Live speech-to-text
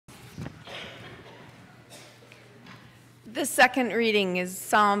The second reading is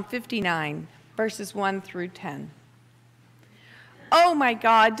Psalm 59, verses 1 through 10. Oh my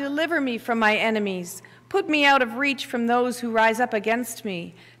God, deliver me from my enemies. Put me out of reach from those who rise up against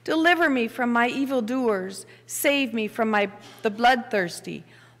me. Deliver me from my evildoers. Save me from the bloodthirsty.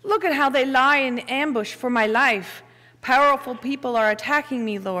 Look at how they lie in ambush for my life. Powerful people are attacking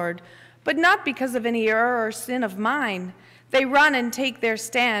me, Lord, but not because of any error or sin of mine. They run and take their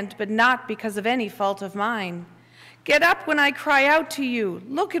stand, but not because of any fault of mine. Get up when I cry out to you.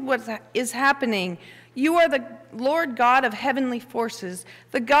 Look at what is happening. You are the Lord God of heavenly forces,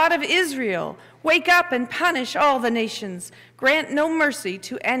 the God of Israel. Wake up and punish all the nations. Grant no mercy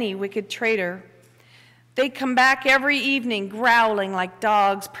to any wicked traitor. They come back every evening, growling like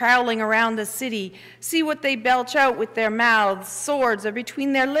dogs, prowling around the city. See what they belch out with their mouths. Swords are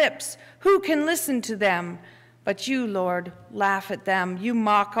between their lips. Who can listen to them? But you, Lord, laugh at them. You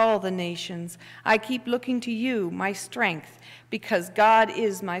mock all the nations. I keep looking to you, my strength, because God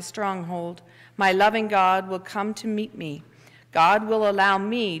is my stronghold. My loving God will come to meet me. God will allow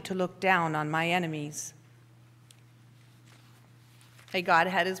me to look down on my enemies. May God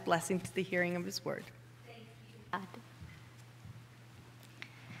add his blessing to the hearing of his word. Thank you, God.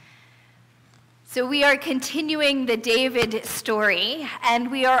 So we are continuing the David story, and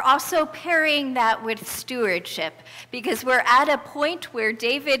we are also pairing that with stewardship, because we're at a point where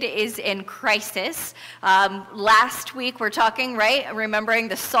David is in crisis. Last week we're talking, right, remembering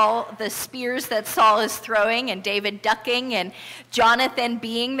the spears that Saul is throwing, and David ducking, and Jonathan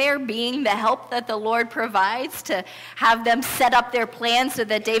being there, being the help that the Lord provides to have them set up their plans so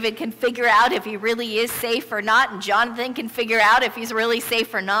that David can figure out if he really is safe or not, and Jonathan can figure out if he's really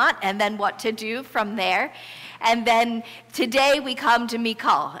safe or not, and then what to do from there. And then today we come to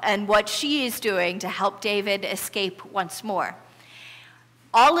Michal and what she is doing to help David escape once more.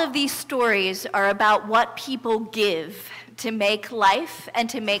 All of these stories are about what people give to make life and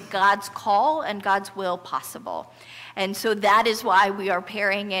to make God's call and God's will possible. And so that is why we are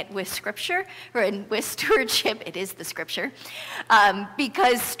pairing it with scripture, or with stewardship. It is the scripture,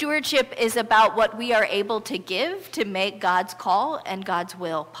 because stewardship is about what we are able to give to make God's call and God's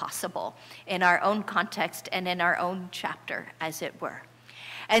will possible in our own context and in our own chapter, as it were.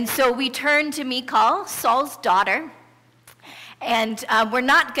 And so we turn to Michal, Saul's daughter. And we're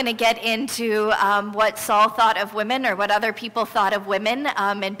not going to get into what Saul thought of women or what other people thought of women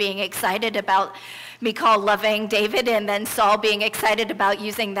and being excited about Michal loving David and then Saul being excited about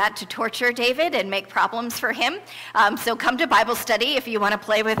using that to torture David and make problems for him. So come to Bible study if you want to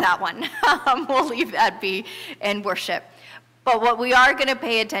play with that one. We'll leave that be in worship. But what we are going to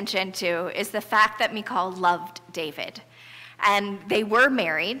pay attention to is the fact that Michal loved David. And they were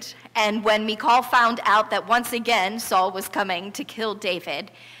married, and when Michal found out that once again Saul was coming to kill David,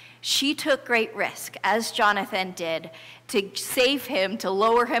 she took great risk, as Jonathan did, to save him, to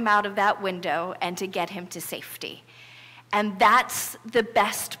lower him out of that window, and to get him to safety. And that's the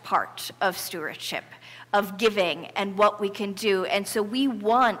best part of stewardship, of giving and what we can do. And so we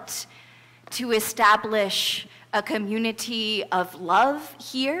want to establish a community of love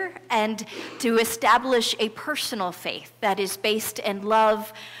here and to establish a personal faith that is based in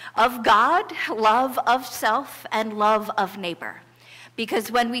love of God, love of self, and love of neighbor. Because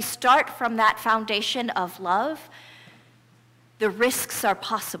when we start from that foundation of love, the risks are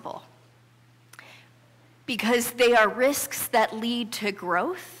possible. Because they are risks that lead to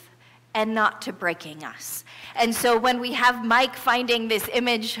growth and not to breaking us. And so when we have Mike finding this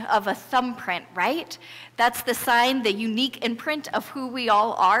image of a thumbprint, right? That's the sign, the unique imprint of who we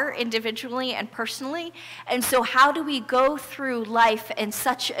all are individually and personally. And so how do we go through life in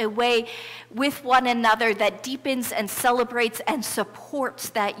such a way with one another that deepens and celebrates and supports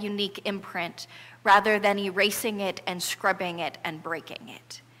that unique imprint rather than erasing it and scrubbing it and breaking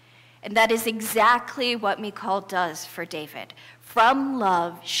it? And that is exactly what Michal does for David. From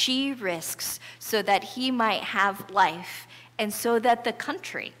love, she risks so that he might have life and so that the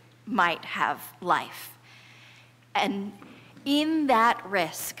country might have life. And in that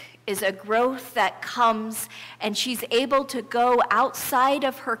risk is a growth that comes, and she's able to go outside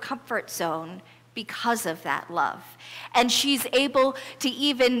of her comfort zone because of that love. And she's able to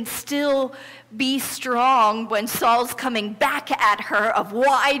even still be strong when Saul's coming back at her of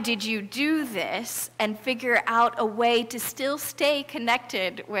why did you do this, and figure out a way to still stay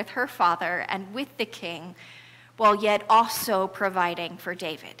connected with her father and with the king while yet also providing for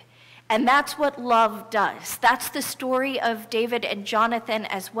David. And that's what love does. That's the story of David and Jonathan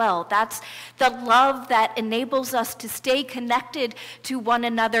as well. That's the love that enables us to stay connected to one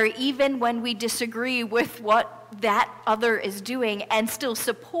another even when we disagree with what that other is doing and still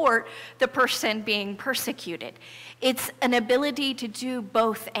support the person being persecuted. It's an ability to do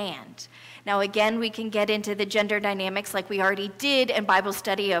both and. Now again, we can get into the gender dynamics like we already did in Bible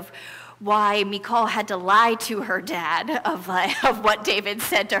study of why Michal had to lie to her dad of what David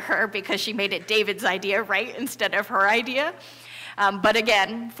said to her because she made it David's idea, right, instead of her idea. But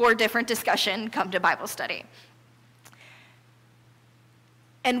again, for different discussion, come to Bible study.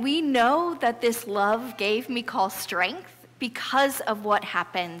 And we know that this love gave Michal strength because of what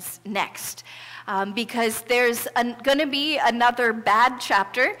happens next. Because there's going to be another bad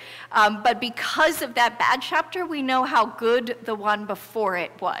chapter, but because of that bad chapter, we know how good the one before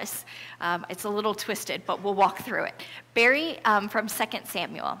it was. It's a little twisted, but we'll walk through it. Barry from 2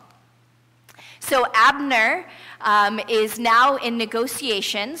 Samuel. So Abner is now in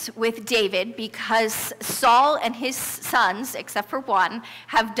negotiations with David because Saul and his sons, except for one,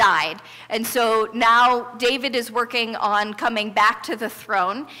 have died. And so now David is working on coming back to the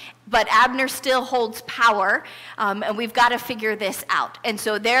throne, but Abner still holds power, and we've got to figure this out. And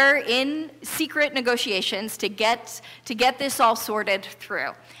so they're in secret negotiations to get this all sorted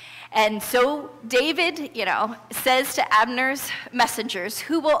through. And so David, says to Abner's messengers,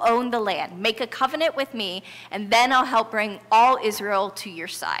 who will own the land? Make a covenant with me, and then I'll help bring all Israel to your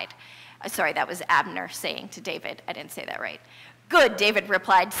side. Sorry, that was Abner saying to David. I didn't say that right. Good, David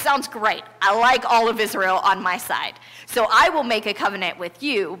replied. Sounds great. I like all of Israel on my side. So I will make a covenant with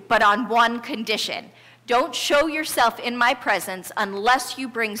you, but on one condition. Don't show yourself in my presence unless you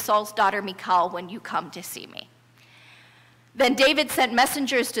bring Saul's daughter Michal when you come to see me. Then David sent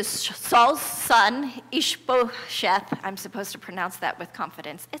messengers to Saul's son, Ishbosheth. I'm supposed to pronounce that with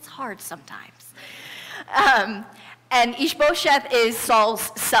confidence. It's hard sometimes. And Ishbosheth is Saul's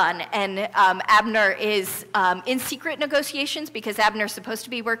son, and Abner is in secret negotiations because Abner's supposed to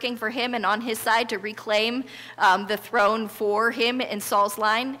be working for him and on his side to reclaim the throne for him in Saul's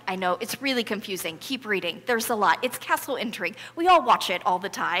line. I know, it's really confusing. Keep reading. There's a lot. It's castle intrigue. We all watch it all the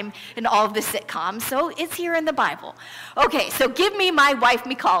time in all of the sitcoms, so it's here in the Bible. Okay, so give me my wife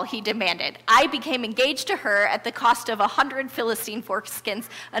Michal, he demanded. I became engaged to her at the cost of 100 Philistine foreskins.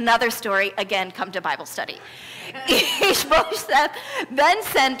 Another story. Again, come to Bible study. Ishbosheth then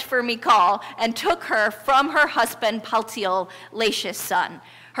sent for Michal and took her from her husband Paltiel, Laish's son.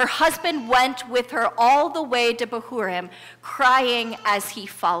 Her husband went with her all the way to Bahurim, crying as he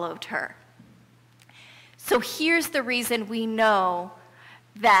followed her. So here's the reason we know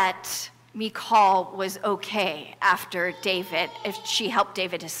that Michal was okay after David, if she helped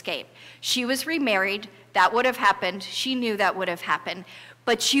David escape. She was remarried. That would have happened. She knew that would have happened.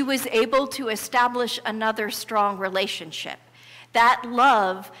 But she was able to establish another strong relationship. That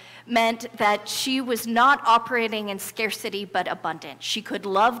love meant that she was not operating in scarcity but abundant. She could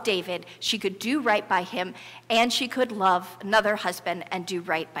love David, she could do right by him, and she could love another husband and do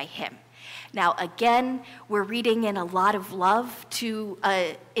right by him. Now, again, we're reading in a lot of love to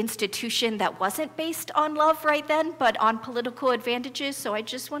an institution that wasn't based on love right then, but on political advantages, so I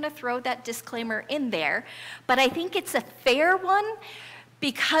just want to throw that disclaimer in there. But I think it's a fair one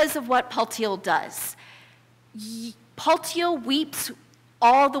because of what Paltiel does. Paltiel weeps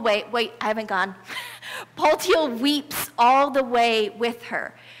all the way, wait, I haven't gone. Paltiel weeps all the way with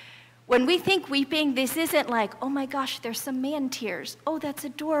her. When we think weeping, this isn't like, oh my gosh, there's some man tears. Oh, that's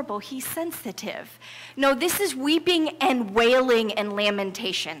adorable, he's sensitive. No, this is weeping and wailing and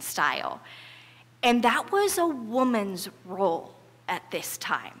lamentation style. And that was a woman's role at this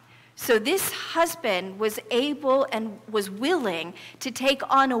time. So this husband was able and was willing to take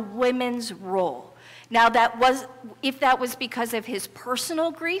on a woman's role. Now if that was because of his personal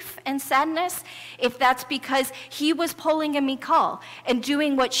grief and sadness, if that's because he was pulling a Michal and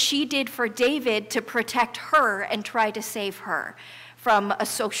doing what she did for David to protect her and try to save her from a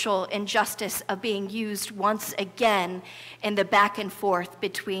social injustice of being used once again in the back and forth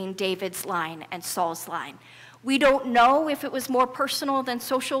between David's line and Saul's line. We don't know if it was more personal than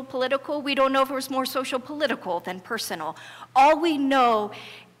social political. We don't know if it was more social political than personal. All we know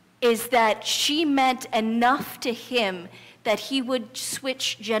is that she meant enough to him that he would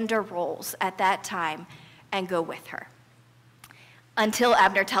switch gender roles at that time and go with her. Until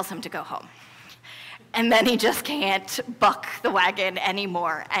Abner tells him to go home. And then he just can't buck the wagon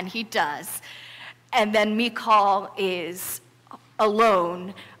anymore, and he does. And then Michal is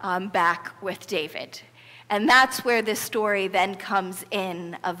alone back with David. And that's where this story then comes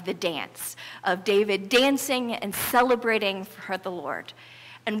in of the dance, of David dancing and celebrating for the Lord.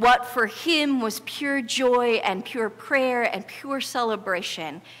 And what for him was pure joy and pure prayer and pure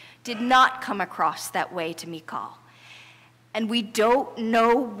celebration did not come across that way to Michal. And we don't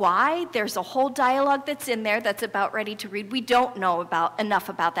know why. There's a whole dialogue that's in there that's about ready to read. We don't know enough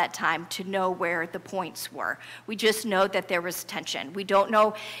about that time to know where the points were. We just know that there was tension. We don't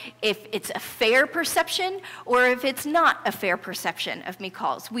know if it's a fair perception or if it's not a fair perception of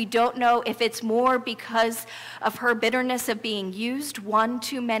Michal's. We don't know if it's more because of her bitterness of being used one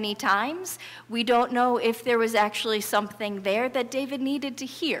too many times. We don't know if there was actually something there that David needed to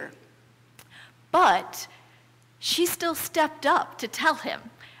hear. But she still stepped up to tell him,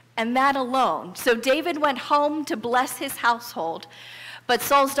 and that alone. So David went home to bless his household, but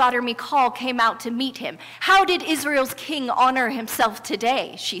Saul's daughter Michal came out to meet him. "How did Israel's king honor himself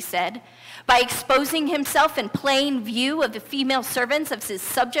today?" she said. "By exposing himself in plain view of the female servants of his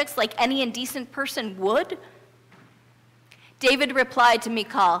subjects like any indecent person would?" David replied to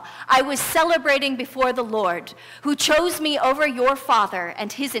Michal, "I was celebrating before the Lord, who chose me over your father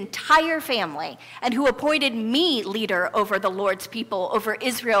and his entire family, and who appointed me leader over the Lord's people, over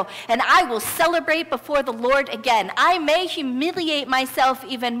Israel, and I will celebrate before the Lord again. I may humiliate myself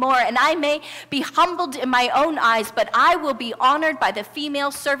even more, and I may be humbled in my own eyes, but I will be honored by the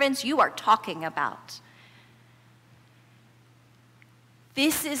female servants you are talking about."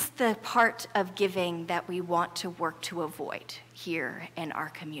 This is the part of giving that we want to work to avoid here in our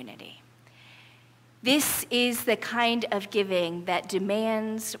community. This is the kind of giving that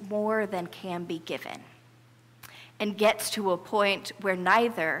demands more than can be given and gets to a point where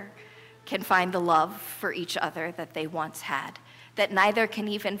neither can find the love for each other that they once had, that neither can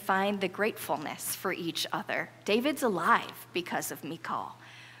even find the gratefulness for each other. David's alive because of Michal,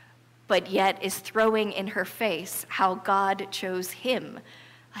 but yet is throwing in her face how God chose him.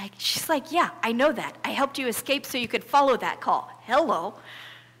 She's like, "Yeah, I know that. I helped you escape so you could follow that call." Hello.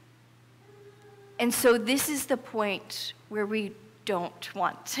 And so this is the point where we don't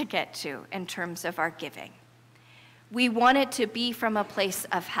want to get to in terms of our giving. We want it to be from a place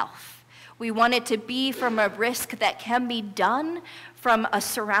of health. We want it to be from a risk that can be done from a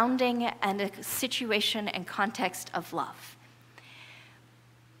surrounding and a situation and context of love.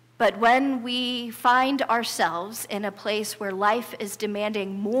 But when we find ourselves in a place where life is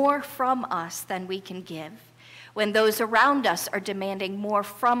demanding more from us than we can give, when those around us are demanding more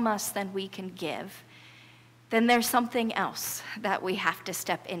from us than we can give, then there's something else that we have to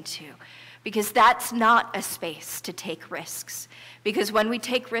step into, because that's not a space to take risks. Because when we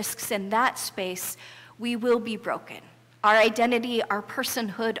take risks in that space, we will be broken. Our identity, our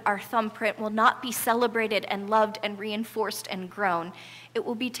personhood, our thumbprint will not be celebrated and loved and reinforced and grown. It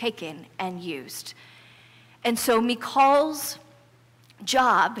will be taken and used. And so Michal's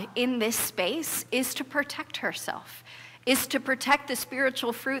job in this space is to protect herself, is to protect the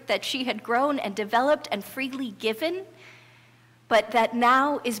spiritual fruit that she had grown and developed and freely given, but that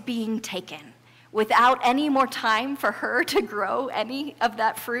now is being taken without any more time for her to grow any of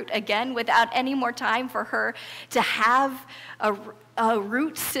that fruit again, without any more time for her to have a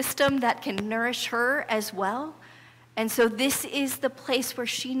root system that can nourish her as well. And so this is the place where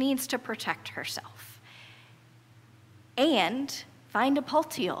she needs to protect herself and find a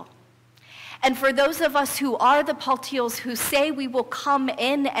paltial. And for those of us who are the paltials, who say we will come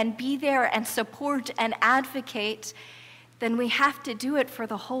in and be there and support and advocate, then we have to do it for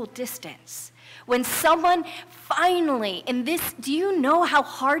the whole distance. When someone finally, in this, do you know how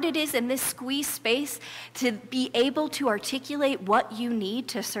hard it is in this squeeze space to be able to articulate what you need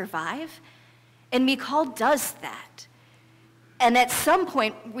to survive? And Michal does that. And at some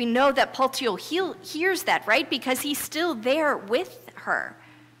point, we know that Paltiel hears that, right? Because he's still there with her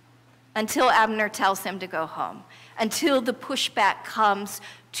until Abner tells him to go home, until the pushback comes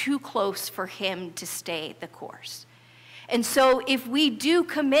too close for him to stay the course. And so if we do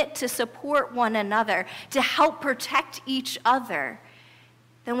commit to support one another, to help protect each other,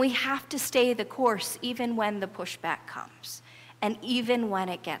 then we have to stay the course even when the pushback comes and even when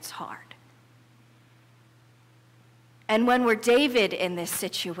it gets hard. And when we're David in this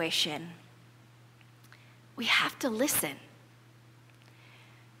situation, we have to listen.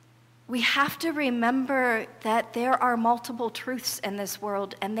 We have to remember that there are multiple truths in this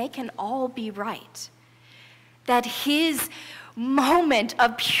world and they can all be right. That his moment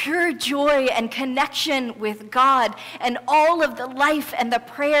of pure joy and connection with God and all of the life and the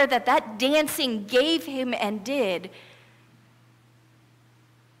prayer that dancing gave him and did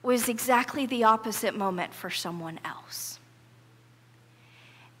was exactly the opposite moment for someone else.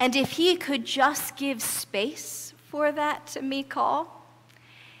 And if he could just give space for that to Michal,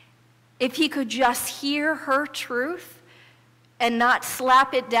 if he could just hear her truth and not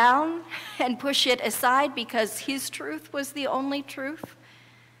slap it down and push it aside because his truth was the only truth,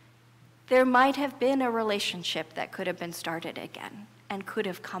 there might have been a relationship that could have been started again and could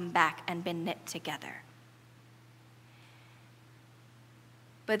have come back and been knit together.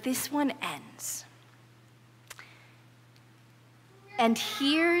 But this one ends. And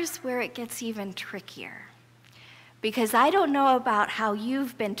here's where it gets even trickier. Because I don't know about how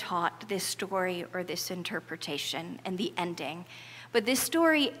you've been taught this story or this interpretation and the ending, but this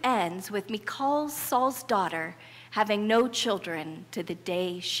story ends with Michal, Saul's daughter, having no children to the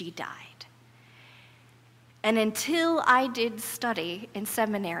day she died. And until I did study in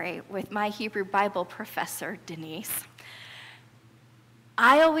seminary with my Hebrew Bible professor, Denise,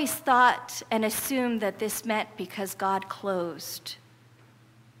 I always thought and assumed that this meant because God closed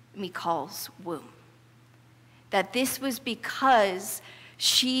Michal's womb. That this was because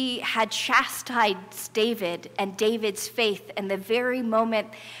she had chastised David and David's faith in the very moment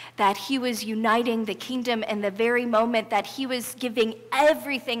that he was uniting the kingdom and the very moment that he was giving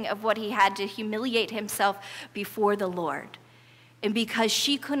everything of what he had to humiliate himself before the Lord. And because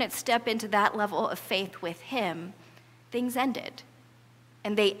she couldn't step into that level of faith with him, things ended.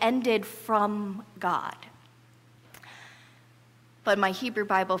 And they ended from God. But my Hebrew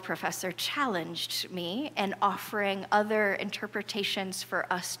Bible professor challenged me in offering other interpretations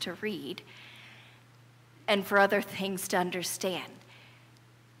for us to read and for other things to understand.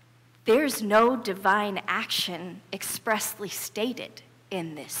 There's no divine action expressly stated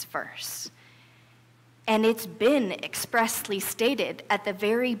in this verse. And it's been expressly stated at the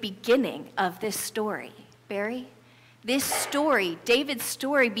very beginning of this story. Barry? This story, David's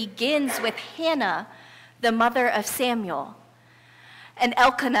story, begins with Hannah, the mother of Samuel. And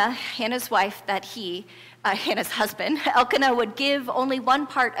Elkanah, Hannah's wife, Hannah's husband, Elkanah would give only one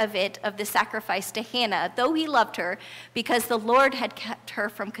part of the sacrifice to Hannah, though he loved her, because the Lord had kept her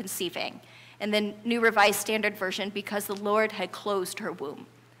from conceiving. And the New Revised Standard Version, because the Lord had closed her womb.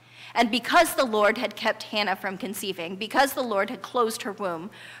 And because the Lord had kept Hannah from conceiving, because the Lord had closed her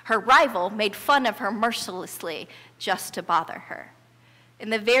womb, her rival made fun of her mercilessly just to bother her. In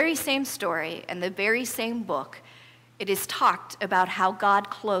the very same story, in the very same book, it is talked about how God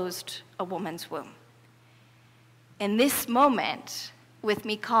closed a woman's womb. In this moment with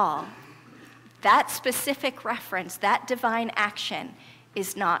Michal, that specific reference, that divine action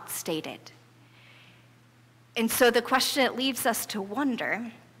is not stated. And so the question it leaves us to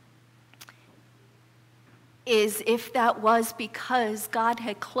wonder is if that was because God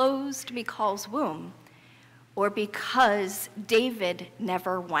had closed Michal's womb, or because David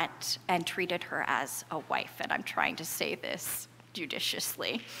never went and treated her as a wife. And I'm trying to say this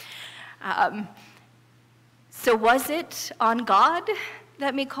judiciously. So was it on God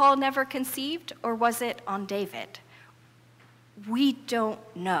that Michal never conceived, or was it on David? We don't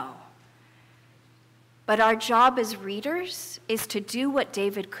know. But our job as readers is to do what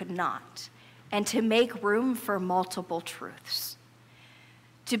David could not, and to make room for multiple truths.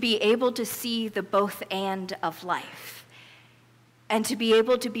 To be able to see the both and of life, and to be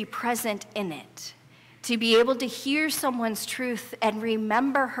able to be present in it, to be able to hear someone's truth and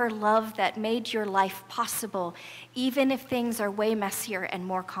remember her love that made your life possible, even if things are way messier and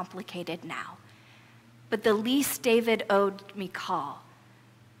more complicated now. But the least David owed Michal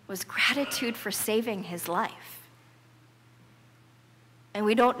was gratitude for saving his life. And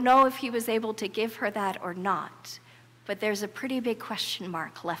we don't know if he was able to give her that or not. But there's a pretty big question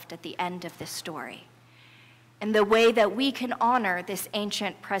mark left at the end of this story. And the way that we can honor this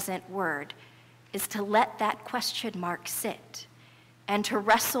ancient present word is to let that question mark sit and to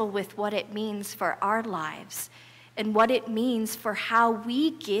wrestle with what it means for our lives and what it means for how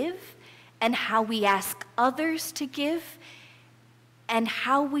we give and how we ask others to give and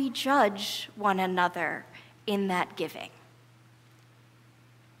how we judge one another in that giving.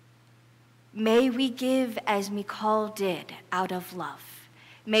 May we give as Michal did, out of love.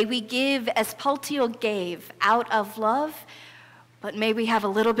 May we give as Paltiel gave, out of love, but may we have a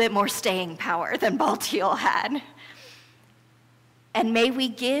little bit more staying power than Paltiel had. And may we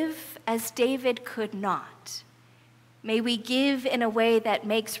give as David could not. May we give in a way that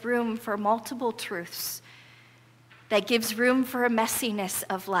makes room for multiple truths, that gives room for a messiness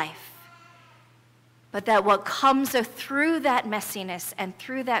of life. But that what comes through that messiness and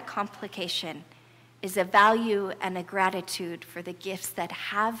through that complication is a value and a gratitude for the gifts that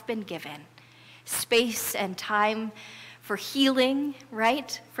have been given, space and time for healing,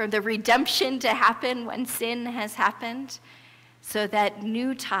 right? For the redemption to happen when sin has happened, so that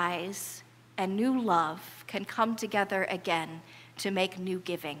new ties and new love can come together again to make new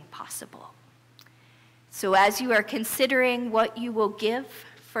giving possible. So as you are considering what you will give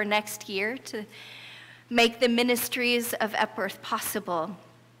for next year to make the ministries of Epworth possible,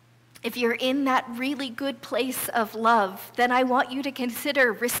 if you're in that really good place of love, then I want you to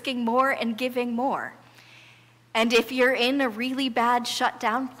consider risking more and giving more. And if you're in a really bad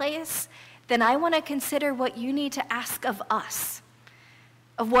shutdown place, then I want to consider what you need to ask of us,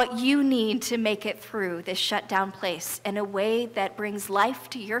 of what you need to make it through this shutdown place in a way that brings life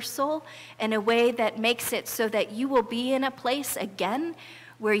to your soul, in a way that makes it so that you will be in a place again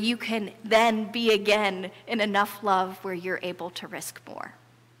where you can then be again in enough love where you're able to risk more.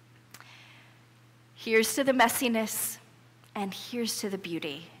 Here's to the messiness, and here's to the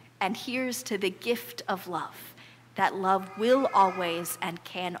beauty, and here's to the gift of love that love will always and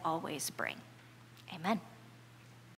can always bring. Amen.